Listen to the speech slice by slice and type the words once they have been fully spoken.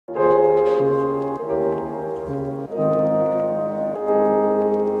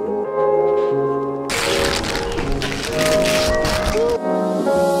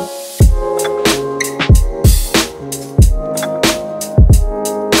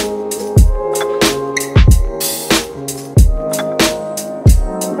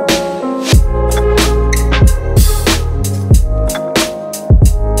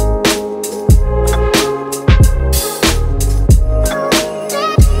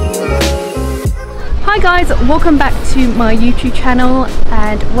Hi guys, welcome back to my YouTube channel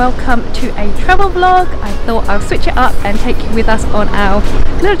and welcome to a travel vlog. I thought I'll switch it up and take you with us on our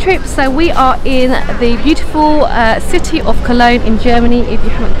little trip. So we are in the beautiful city of Cologne in Germany, if you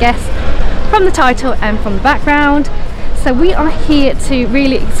haven't guessed from the title and from the background. So we are here to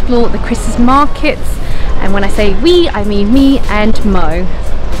really explore the Christmas markets, and when I say we, I mean me and Mo.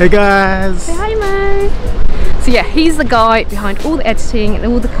 Hey guys! Say hi Mo! So yeah, he's the guy behind all the editing and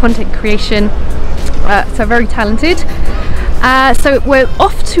all the content creation. So very talented. So we're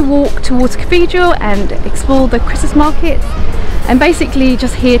off to walk towards the cathedral and explore the Christmas markets, and basically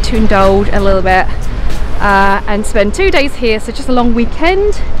just here to indulge a little bit and spend 2 days here, so just a long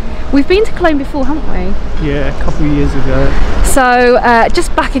weekend. We've been to Cologne before, haven't we? Yeah, a couple of years ago. So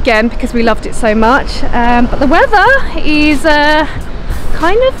just back again because we loved it so much, but the weather is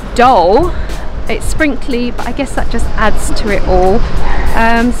kind of dull. It's sprinkly, but I guess that just adds to it all.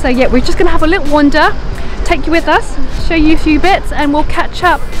 So yeah, we're just gonna have a little wander, take you with us, show you a few bits, and we'll catch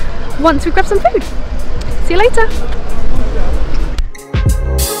up once we grab some food. See you later.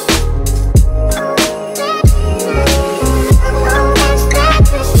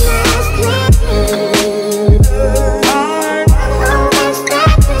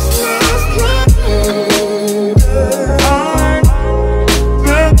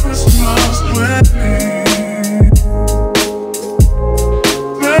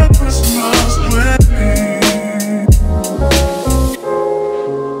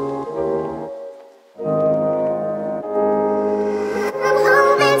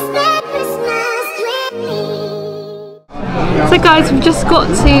 So guys, we've just got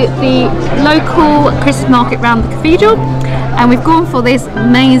to the local Christmas market around the cathedral, and we've gone for this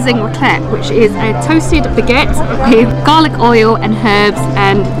amazing raclette, which is a toasted baguette with garlic oil and herbs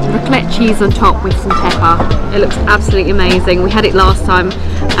and raclette cheese on top with some pepper. It looks absolutely amazing. We had it last time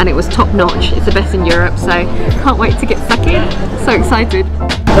and it was top notch. It's the best in Europe, so can't wait to get stuck in. So excited.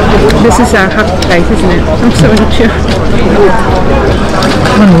 This is our happy place, isn't it? I'm so unsure.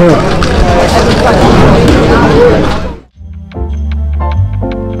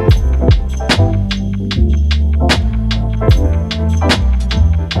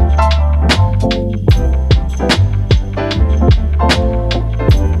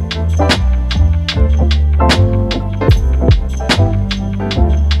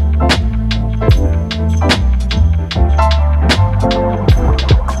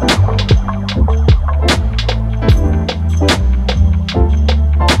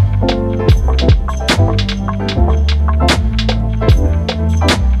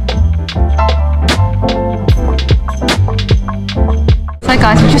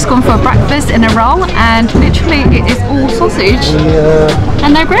 Guys, we've just gone for a breakfast in a roll, and literally it is all sausage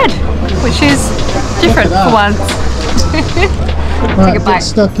and no bread, which is different for once. Right, get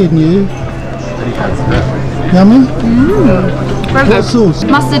stuck in you. Yummy? Very good. What sauce?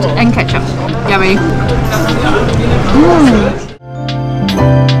 Mustard and ketchup. Yummy.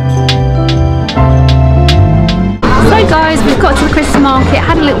 So guys, we've got to the Christmas market,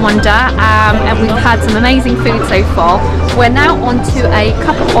 had a little wander, and we've had some amazing food so far. We're now on to a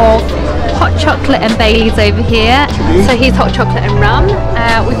cup of hot chocolate and Baileys over here. So here's hot chocolate and rum.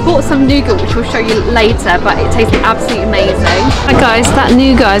 We've bought some nougat, which we'll show you later, but it tastes absolutely amazing. Hi guys, that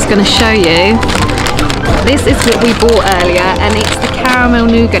nougat is going to show you. This is what we bought earlier, and it's the caramel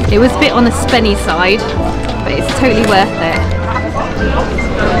nougat. It was a bit on the spenny side, but it's totally worth it.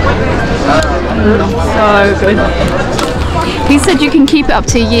 So good. He said you can keep it up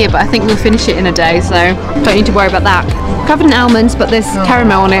to a year, but I think we'll finish it in a day, so don't need to worry about that. Covered in almonds, but there's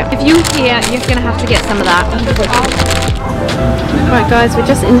caramel on it. If you're here, you're going to have to get some of that. Right guys, we're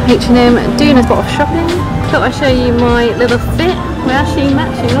just in H&M doing a bit of shopping. Thought I'd show you my little fit. We're actually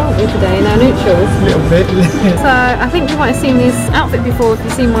matching, aren't we, today in our neutrals? A little bit. So I think you might have seen this outfit before. If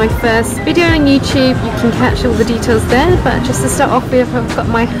you've seen my first video on YouTube, you can catch all the details there. But just to start off with, I've got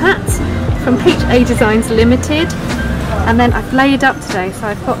my hat from HA Designs Limited. And then I've layered up today, so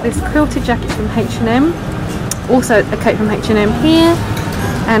I've got this quilted jacket from H&M, also a coat from H&M here,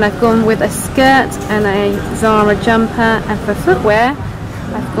 and I've gone with a skirt and a Zara jumper, and for footwear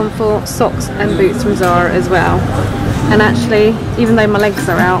I've gone for socks and boots from Zara as well. And actually, even though my legs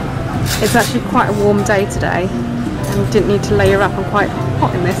are out, it's actually quite a warm day today and didn't need to layer up. I'm quite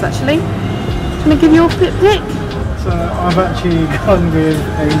hot in this actually. Can I give you a fit pic? So I've actually gone with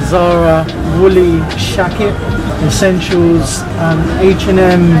a Zara woolly jacket, essentials,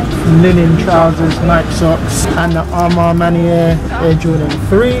 H&M linen trousers, Nike socks, and the Armani Air Jordan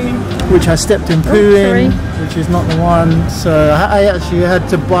 3, which I stepped in poo in, which is not the one. So I actually had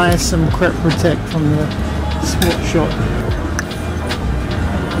to buy some Crep Protect from the sport shop.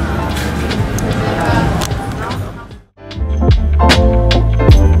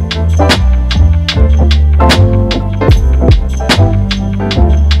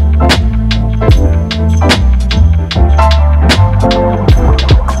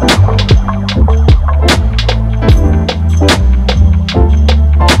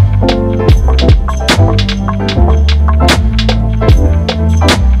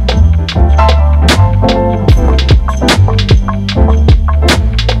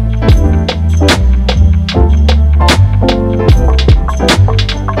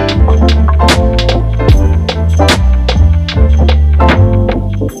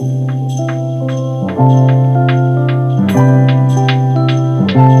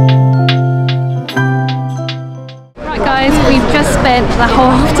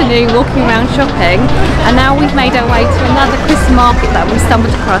 afternoon walking around shopping, and now we've made our way to another Christmas market that we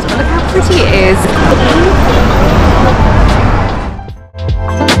stumbled across. But look how pretty it is.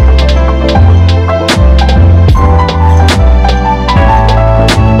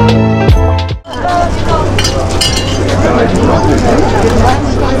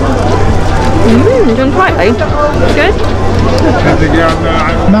 Done quietly. Good?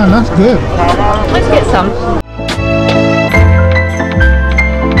 Man, that's good. Let's get some.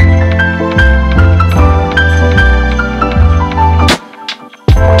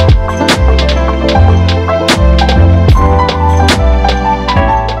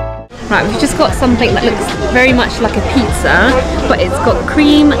 Right, we've just got something that looks very much like a pizza, but it's got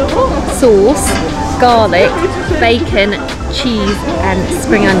cream, sauce, garlic, bacon, cheese and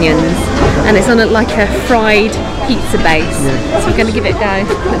spring onions, and it's on like a fried pizza base. Yeah. So we're going to give it a go.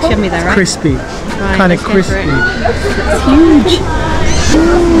 Looks yummy though, right? Crispy, right, kind of crispy. It's huge. Do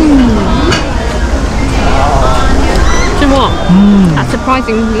you know what? That's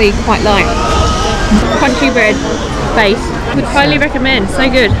surprisingly quite light. Crunchy bread base. Would highly recommend.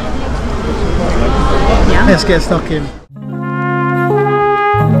 So good. Yeah. Let's get stuck in.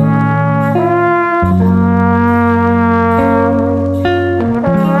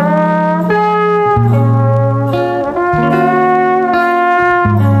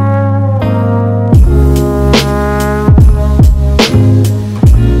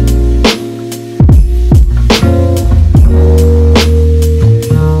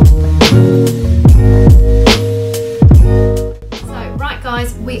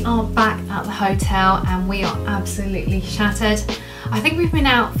 Hotel, and we are absolutely shattered. I think we've been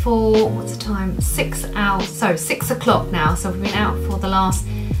out for, what's the time, 6 hours, so 6 o'clock now, so we've been out for the last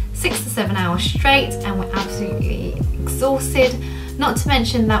 6 to 7 hours straight, and we're absolutely exhausted. Not to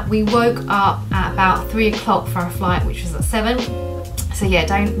mention that we woke up at about 3 o'clock for our flight, which was at 7. So yeah,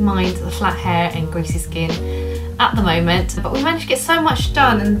 don't mind the flat hair and greasy skin at the moment, but we managed to get so much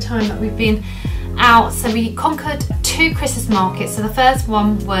done in the time that we've been out. So we conquered 2 Christmas markets. So the first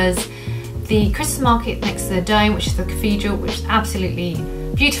one was the Christmas market next to the Dome, which is the cathedral, which is absolutely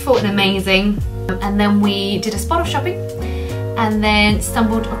beautiful and amazing. And then we did a spot of shopping, and then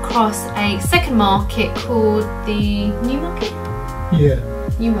stumbled across a second market called the New Market? Yeah.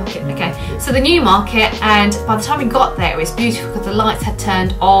 New Market, okay. So the New Market, and by the time we got there it was beautiful because the lights had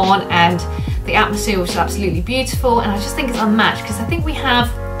turned on and the atmosphere was absolutely beautiful, and I just think it's unmatched because I think we have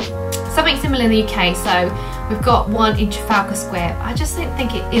something similar in the UK. So we've got one in Trafalgar Square. I just don't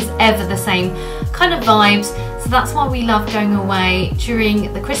think it is ever the same kind of vibes. So that's why we love going away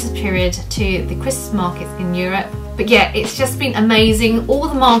during the Christmas period to the Christmas markets in Europe. But yeah, it's just been amazing. All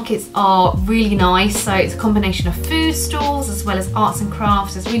the markets are really nice. So it's a combination of food stalls as well as arts and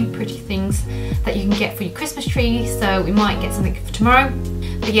crafts. There's really pretty things that you can get for your Christmas tree. So we might get something for tomorrow.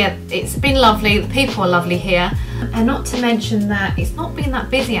 But yeah, it's been lovely. The people are lovely here. And not to mention that it's not been that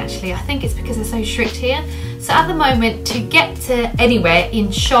busy actually. I think it's because they're so strict here. So at the moment, to get to anywhere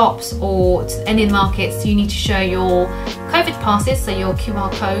in shops or to any of the markets, you need to show your COVID passes, so your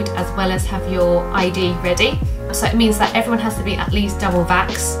QR code, as well as have your ID ready. So it means that everyone has to be at least double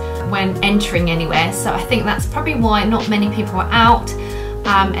vax when entering anywhere. So I think that's probably why not many people are out.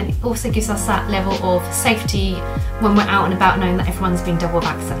 And it also gives us that level of safety when we're out and about, knowing that everyone's been double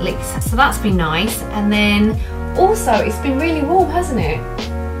vaxxed at least. So that's been nice. And then also it's been really warm, hasn't it?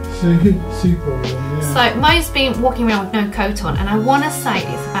 Super warm, yeah. So Mo's been walking around with no coat on, and I want to say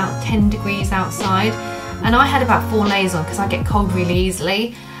it's about 10 degrees outside, and I had about 4 layers on because I get cold really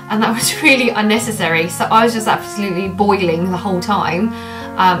easily, and that was really unnecessary. So I was just absolutely boiling the whole time,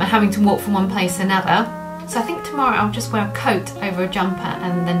 and having to walk from one place to another. So I think tomorrow I'll just wear a coat over a jumper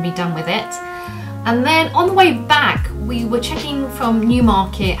and then be done with it. And then on the way back, we were checking from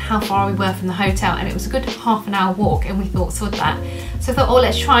Newmarket how far we were from the hotel, and it was a good half-an-hour walk, and we thought, sort that. So I thought, oh,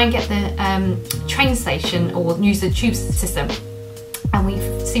 let's try and get the train station or use the tube system. And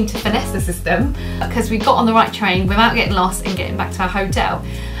we seemed to finesse the system because we got on the right train without getting lost and getting back to our hotel.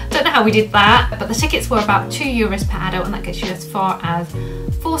 Don't know how we did that, but the tickets were about €2 per adult, and that gets you as far as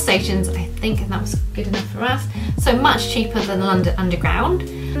 4 stations, I think, and that was good enough for us. So much cheaper than the London Underground.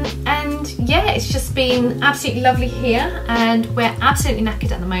 And yeah, it's just been absolutely lovely here, and we're absolutely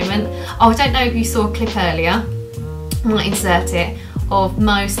knackered at the moment. Oh, I don't know if you saw a clip earlier, I might insert it, of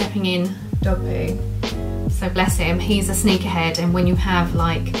Mo stepping in dog poo. So bless him, he's a sneakerhead, and when you have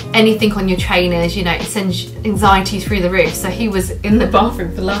like anything on your trainers, you know, it sends anxiety through the roof. So he was in the bathroom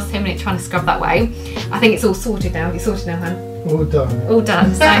for the last 10 minutes trying to scrub that way. I think it's all sorted now. It's sorted now, hun? All done. All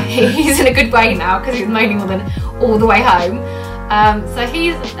done. So he's in a good way now because he was moaning all the way home. So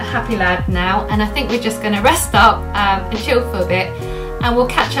he's a happy lad now, and I think we're just going to rest up and chill for a bit. and we'll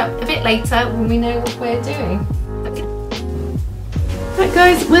catch up a bit later when we know what we're doing. Okay. Right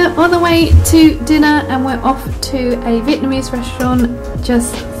guys, we're on the way to dinner and we're off to a Vietnamese restaurant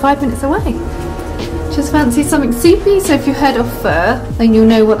just 5 minutes away. Just fancy something soupy, so if you've heard of pho, then you'll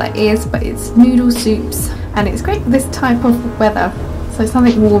know what that is, but it's noodle soups and it's great for this type of weather, so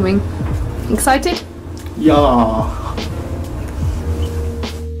something warming. Excited? Yeah.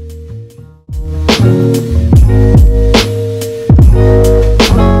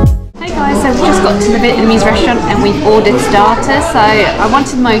 Hey guys, so we've just got to the Vietnamese restaurant and we've ordered starters, so I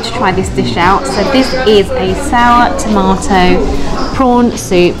wanted Mo to try this dish out. So this is a sour tomato prawn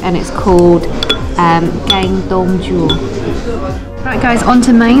soup and it's called Gang Dom Jua. Right guys, on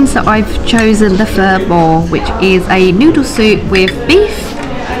to main. So I've chosen the phở bò, which is a noodle soup with beef.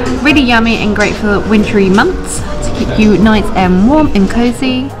 Really yummy and great for wintry months to keep you nice and warm and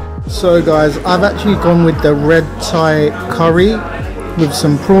cozy. So guys, I've actually gone with the red Thai curry with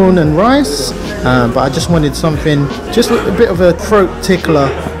some prawn and rice, but I just wanted something, just a bit of a throat tickler.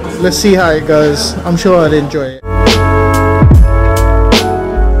 Let's see how it goes. I'm sure I'd enjoy it.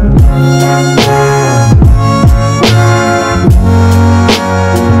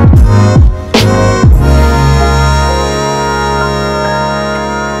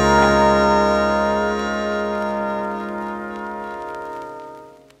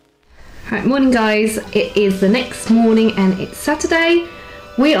 Right, morning guys, it is the next morning and it's Saturday.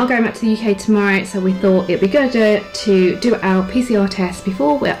 We are going back to the UK tomorrow, so we thought it'd be good to do our PCR test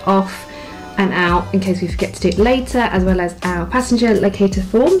before we're off and out in case we forget to do it later, as well as our passenger locator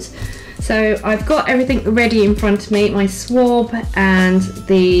forms. So I've got everything ready in front of me, my swab and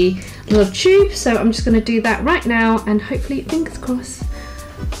the little tube, so I'm just going to do that right now and hopefully, fingers crossed,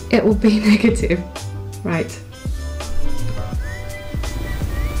 it will be negative. Right.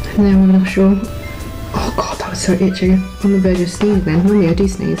 And then we're not sure. Oh god, that was so itchy. I'm on the verge of sneezing then. Normally I do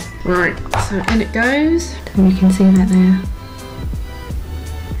sneeze. Right, so in it goes. And you can see that there.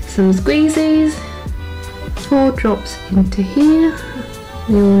 Some squeezies. 4 drops into here.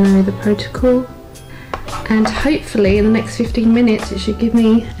 You all know the protocol. And hopefully in the next 15 minutes it should give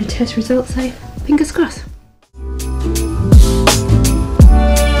me a test result, so fingers crossed.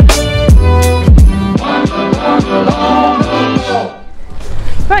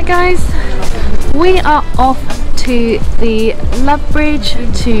 Right guys, we are off to the Love Bridge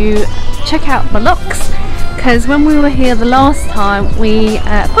to check out the locks, because when we were here the last time we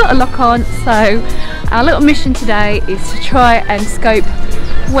put a lock on, so our little mission today is to try and scope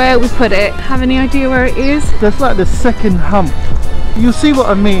where we put it. Have any idea where it is? That's like the second hump. You'll see what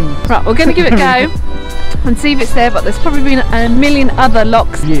I mean. Right, we're going to give it a go and see if it's there, but there's probably been a million other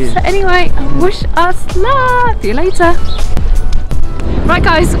locks. Yeah. So anyway, wish us luck. See you later. Right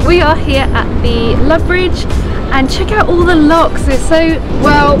guys, we are here at the Love Bridge and check out all the locks. They're so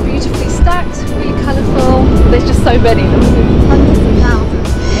well beautifully stacked, really colourful. There's just so many, hundreds of thousands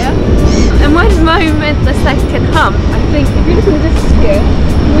here. And one moment, the second hump, I think if you look at the distance here,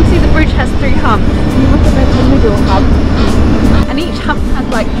 you will see the bridge has 3 humps. You look at the middle hump, and each hump has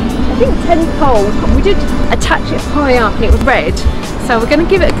like, I think 10 poles, but we did attach it high up and it was red. So we're going to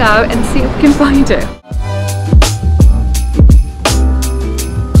give it a go and see if we can find it.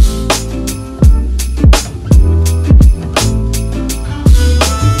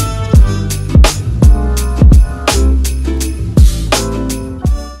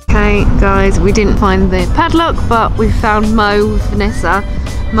 Guys, we didn't find the padlock, but we found Mo with Vanessa.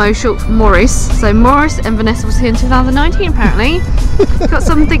 Mo short for Morris. So Morris and Vanessa was here in 2019 apparently. Got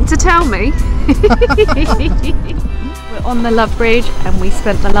something to tell me. We're on the Love Bridge and we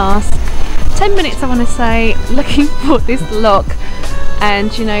spent the last 10 minutes, I want to say, looking for this lock.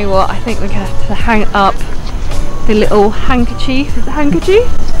 And you know what, I think we're going to have to hang up the little handkerchief. Is it handkerchief?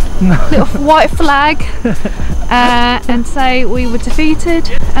 No. Little white flag and say we were defeated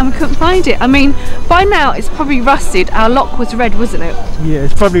and we couldn't find it. I mean, by now it's probably rusted. Our lock was red, wasn't it? Yeah,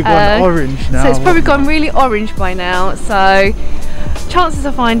 it's probably gone orange now. So it's probably gone really orange by now, so chances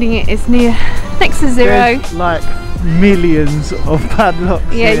of finding it is next to 0. There's like millions of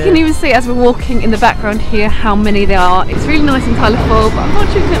padlocks. Yeah, you can even see as we're walking in the background here how many there are. It's really nice and colourful, but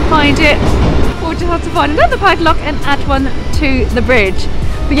unfortunately we couldn't find it. We'll just have to find another padlock and add one to the bridge.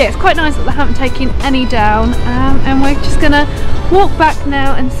 But yeah, it's quite nice that they haven't taken any down, and we're just gonna walk back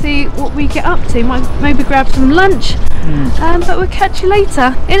now and see what we get up to. Might maybe grab some lunch, but we'll catch you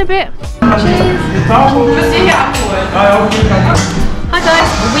later in a bit. Cheers. Hi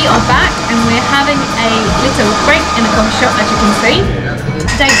guys, we are back and we're having a little break in the coffee shop, as you can see.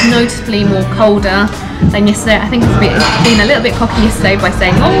 Today's noticeably more colder than yesterday. I think it's been a little bit cocky yesterday by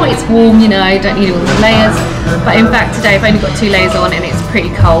saying, oh, it's warm, you know, don't need all the layers. But in fact today I've only got 2 layers on and it's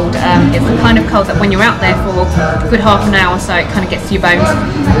pretty cold. It's the kind of cold that when you're out there for a good half an hour or so, it kind of gets to your bones.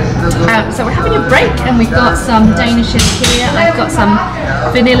 So we're having a break and we've got some danishes here. I've got some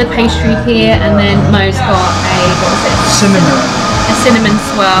vanilla pastry here, and then Mo's got a, what was it? A cinnamon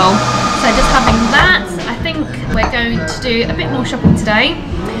swirl. So just having that. I think we're going to do a bit more shopping today.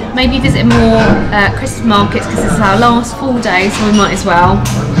 Maybe visit more Christmas markets because this is our last full day, so we might as well.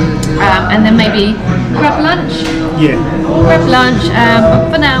 And then maybe grab lunch. Yeah. Grab lunch.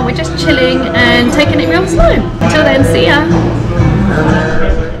 But for now, we're just chilling and taking it real slow. Until then, see ya.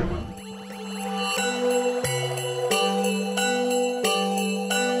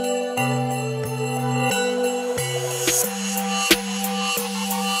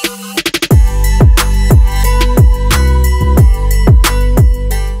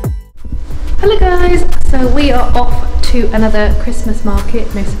 Hello guys, so we are off to another Christmas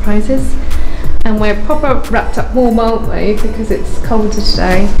market, no surprises, and we're proper wrapped up warm, aren't we, because it's colder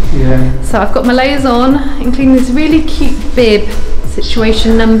today. Yeah. So I've got my layers on, including this really cute bib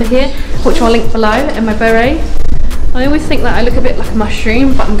situation number here, which I'll link below, and my beret. I always think that I look a bit like a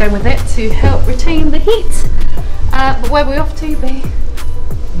mushroom, but I'm going with it to help retain the heat. But where are we off to, B?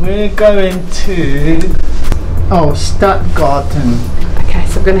 We're going to Stadtgarten. Okay,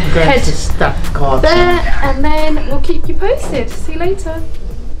 so I'm going to head to Stadtgarten there and then we'll keep you posted. See you later.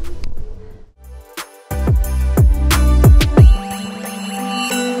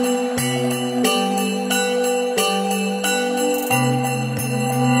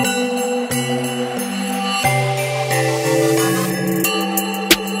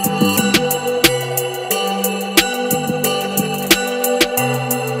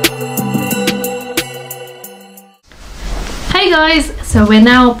 Hey guys, so we're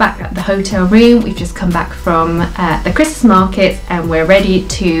now back at the hotel room. We've just come back from the Christmas market and we're ready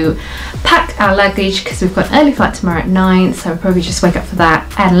to pack our luggage because we've got an early flight tomorrow at 9, so we'll probably just wake up for that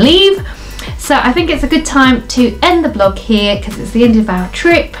and leave. So I think it's a good time to end the vlog here because it's the end of our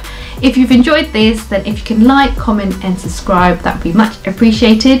trip. If you've enjoyed this, then if you can like, comment and subscribe, that would be much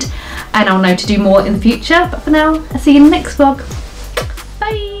appreciated, and I'll know to do more in the future. But for now, I'll see you in the next vlog.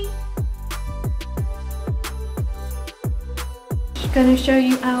 Bye! Going to show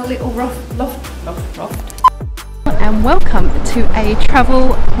you our little loft. And welcome to a travel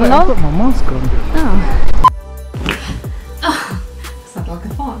vlog. I've got my mask on. Oh, sounded like a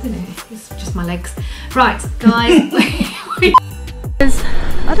fart, didn't it? It's just my legs. Right, guys.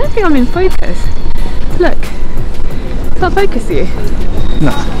 I don't think I'm in focus. Look, does that focus you?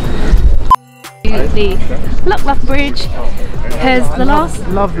 No. The Lock Bridge has the last.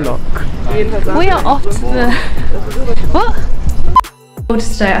 Lovelock. We are off to the. What?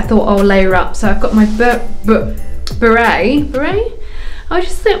 Today I thought I'll layer up, so I've got my beret. I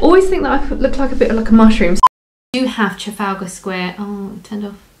just always think that I look like a bit like a mushroom. I do have Trafalgar Square. Oh, it turned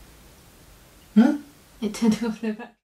off. Huh? It turned off no back.